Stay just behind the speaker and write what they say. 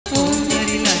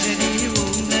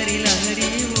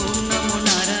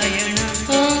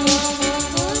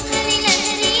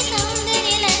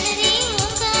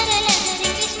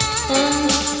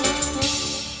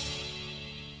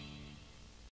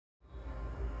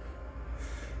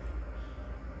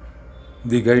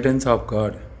The guidance of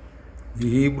God. The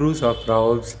Hebrews of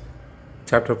Proverbs,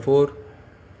 chapter 4,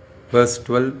 verse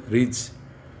 12 reads,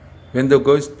 When thou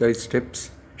goest, thy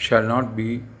steps shall not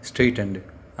be straitened,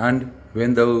 and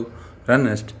when thou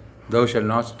runnest, thou shalt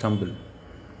not stumble.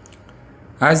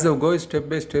 As thou goest step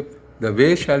by step, the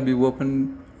way shall be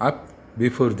opened up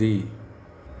before thee.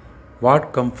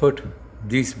 What comfort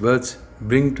these words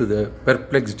bring to the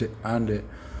perplexed and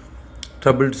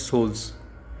troubled souls.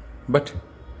 But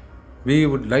we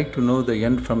would like to know the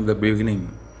end from the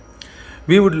beginning.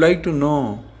 We would like to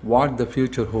know what the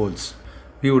future holds.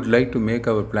 We would like to make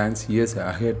our plans years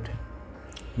ahead.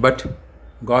 But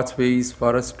God's way is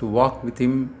for us to walk with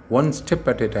Him one step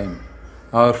at a time.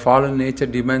 Our fallen nature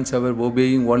demands our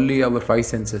obeying only our five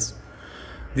senses.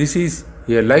 This is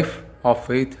a life of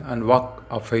faith and walk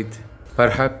of faith.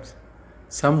 Perhaps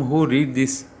some who read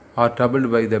this are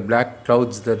troubled by the black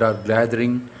clouds that are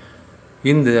gathering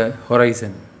in the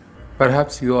horizon.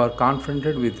 Perhaps you are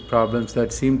confronted with problems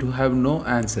that seem to have no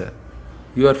answer.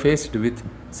 You are faced with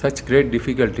such great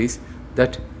difficulties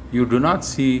that you do not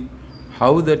see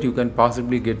how that you can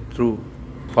possibly get through.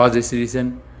 For this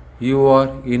reason, you are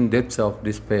in depths of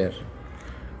despair.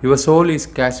 Your soul is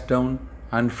cast down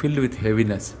and filled with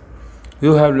heaviness.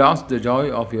 You have lost the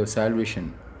joy of your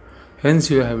salvation.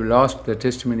 Hence you have lost the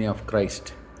testimony of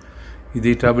Christ.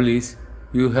 The trouble is,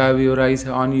 you have your eyes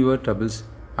on your troubles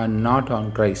and not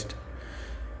on Christ.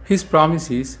 His promise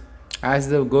is, as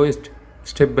thou goest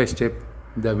step by step,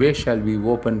 the way shall be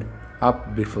opened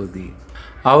up before thee.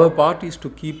 Our part is to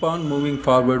keep on moving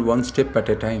forward one step at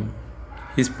a time.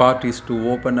 His part is to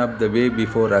open up the way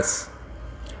before us.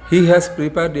 He has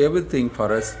prepared everything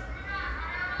for us.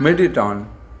 Meditate on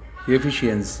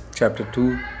Ephesians chapter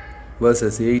 2,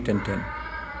 verses 8 and 10.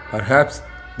 Perhaps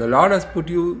the Lord has put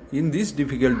you in this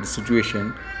difficult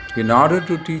situation in order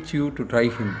to teach you to try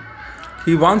Him.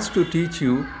 He wants to teach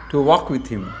you to walk with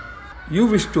Him. You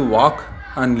wish to walk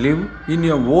and live in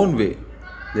your own way.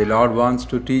 The Lord wants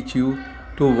to teach you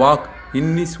to walk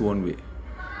in His own way.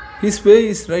 His way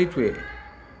is right way.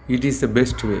 It is the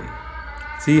best way.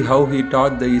 See how He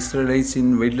taught the Israelites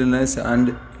in wilderness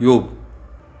and Job.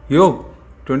 Job,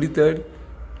 23rd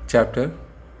chapter,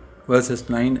 verses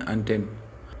 9 and 10.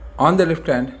 On the left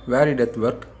hand, where He doth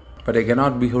work, but I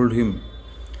cannot behold Him.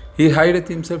 He hideth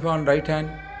Himself on right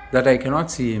hand, that I cannot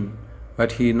see Him,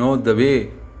 but He knoweth the way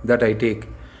that I take.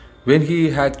 When He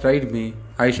hath tried me,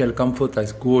 I shall come forth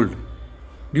as gold.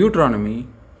 Deuteronomy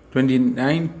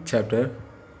 29th chapter,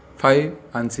 5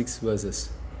 and 6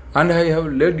 verses. And I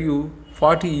have led you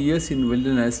 40 years in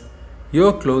wilderness.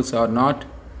 Your clothes are not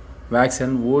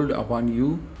waxen old upon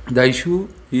you. Thy shoe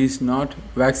is not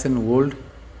waxen old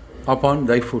upon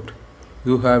thy foot.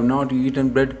 You have not eaten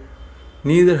bread,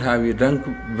 neither have you drunk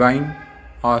wine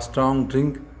or strong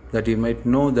drink, that you might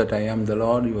know that I am the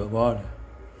Lord your God.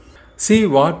 See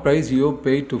what price you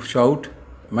paid to shout,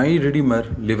 My Redeemer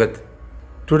liveth.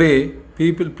 Today,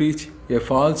 people preach a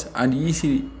false and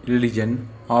easy religion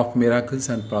of miracles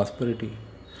and prosperity.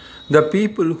 The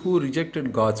people who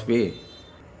rejected God's way.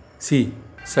 See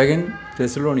 2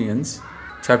 Thessalonians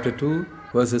chapter 2,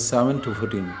 verses 7 to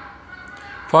 14.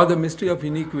 For the mystery of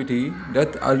iniquity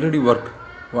doth already work.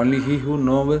 Only he who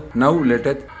knoweth now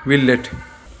letteth will let,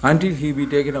 until he be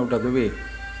taken out of the way.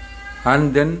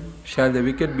 And then shall the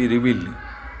wicked be revealed,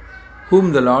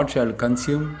 whom the Lord shall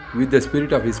consume with the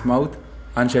spirit of his mouth,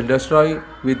 and shall destroy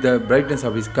with the brightness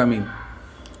of his coming.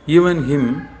 Even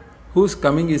him whose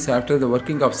coming is after the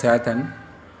working of Satan,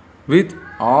 with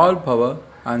all power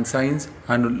and signs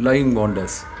and lying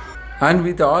wonders, and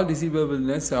with all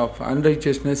deceivableness of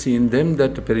unrighteousness in them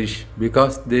that perish,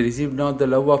 because they received not the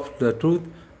love of the truth,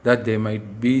 that they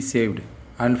might be saved.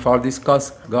 And for this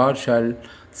cause God shall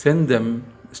send them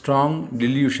strong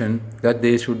delusion, that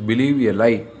they should believe a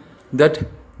lie, that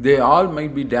they all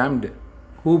might be damned,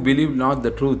 who believed not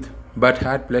the truth, but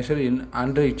had pleasure in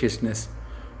unrighteousness.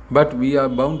 But we are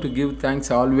bound to give thanks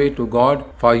always to God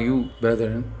for you,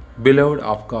 brethren, beloved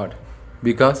of God,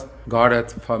 because God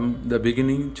hath from the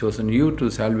beginning chosen you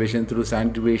to salvation through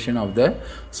sanctification of the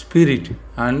Spirit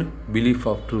and belief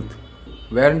of truth,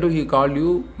 whereunto He called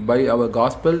you by our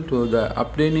gospel to the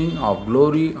obtaining of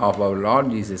glory of our Lord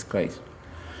Jesus Christ.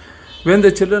 When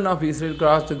the children of Israel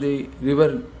crossed the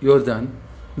river Jordan,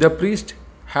 the priest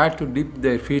had to dip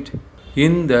their feet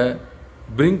in the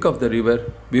brink of the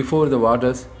river before the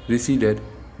waters receded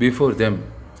before them.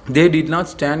 They did not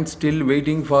stand still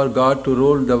waiting for God to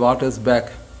roll the waters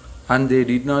back, and they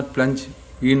did not plunge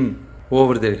in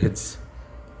over their heads.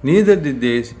 Neither did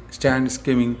they stand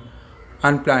scheming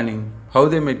and planning how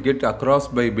they might get across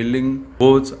by building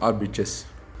boats or bridges.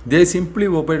 They simply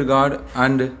obeyed God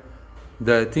and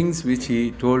the things which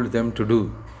He told them to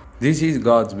do. This is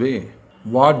God's way.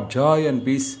 What joy and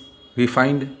peace we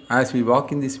find as we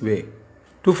walk in this way.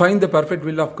 To find the perfect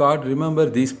will of God, remember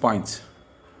these points.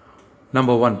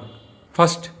 Number 1.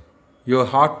 First, your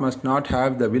heart must not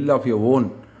have the will of your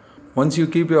own. Once you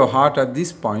keep your heart at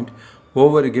this point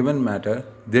over a given matter,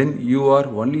 then you are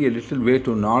only a little way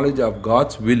to knowledge of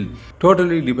God's will.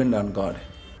 Totally depend on God.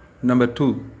 Number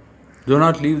 2. Do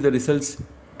not leave the results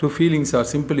to feelings or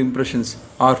simple impressions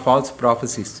or false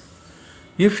prophecies.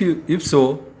 If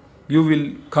so, you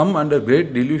will come under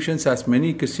great delusions, as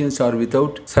many Christians are,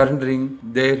 without surrendering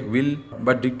their will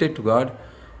but dictate to God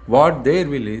what their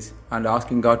will is and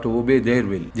asking God to obey their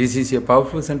will. This is a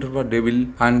powerful center for devil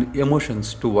and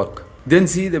emotions to work. Then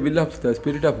see the will of the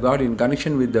Spirit of God in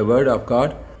connection with the Word of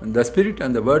God. The Spirit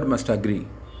and the Word must agree.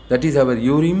 That is our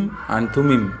Urim and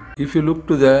Thummim. If you look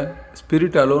to the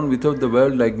Spirit alone without the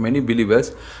Word, like many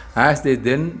believers,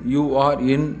 then you are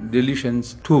in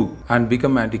delusions too and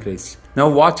become Antichrist. Now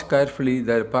watch carefully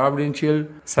the providential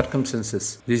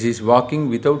circumstances. This is walking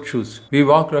without shoes. We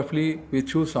walk roughly with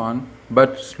shoes on,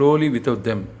 but slowly without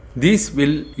them. These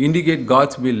will indicate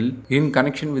God's will in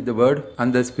connection with the Word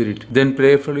and the Spirit. Then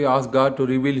prayerfully ask God to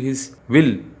reveal His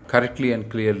will correctly and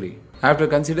clearly. After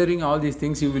considering all these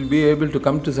things, you will be able to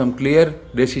come to some clear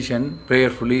decision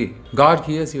prayerfully. God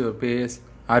hears your prayers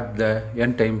at the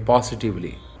end time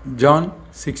positively. John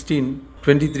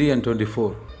 16:23 and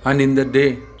 24. And in the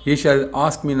day ye shall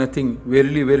ask me nothing.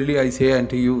 Verily, verily, I say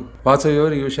unto you,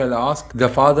 whatsoever you shall ask the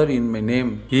Father in my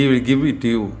name, He will give it to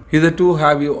you. Hitherto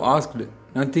have you asked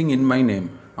nothing in my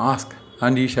name. Ask,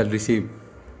 and ye shall receive,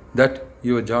 that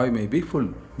your joy may be full.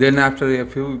 Then after a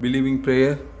few believing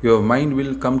prayer, your mind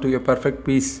will come to a perfect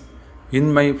peace.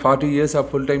 In my 40 years of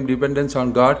full-time dependence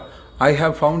on God, I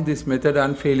have found this method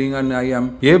unfailing, and I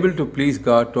am able to please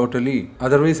God totally.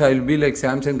 Otherwise, I will be like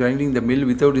Samson grinding the mill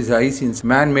without his eyes in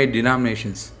man-made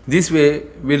denominations. This way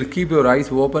will keep your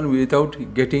eyes open without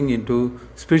getting into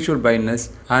spiritual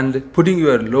blindness and putting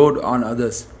your load on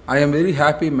others. I am very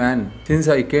happy man since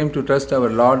I came to trust our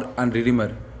Lord and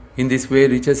Redeemer. In this way,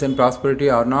 riches and prosperity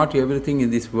are not everything in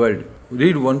this world.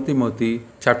 Read 1 Timothy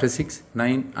chapter 6,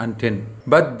 9 and 10.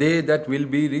 But they that will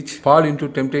be rich fall into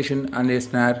temptation and a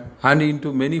snare, and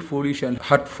into many foolish and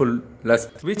hurtful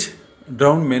lusts, which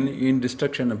drown men in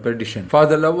destruction and perdition. For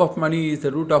the love of money is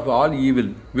the root of all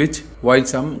evil, which, while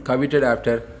some coveted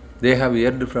after, they have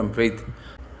erred from faith,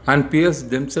 and pierced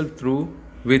themselves through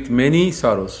with many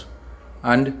sorrows.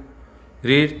 And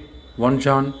read 1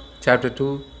 John chapter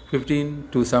 2, 15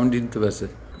 to 17th verses.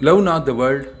 Love not the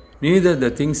world, neither the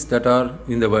things that are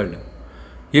in the world.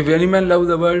 If any man love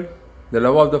the world, the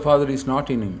love of the Father is not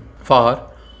in him.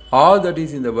 For all that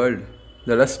is in the world,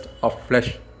 the lust of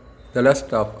flesh, the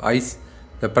lust of eyes,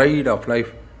 the pride of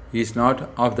life, is not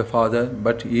of the Father,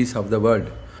 but is of the world.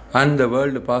 And the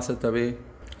world passeth away,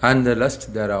 and the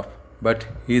lust thereof, but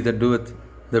he that doeth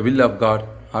the will of God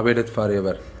abideth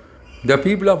forever. The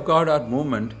people of God are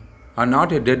movement, and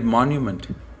not a dead monument.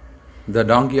 The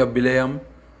donkey of Bileam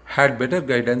had better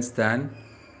guidance than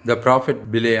the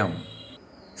prophet Bileam.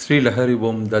 Shri Lahari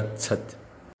Omtatsat.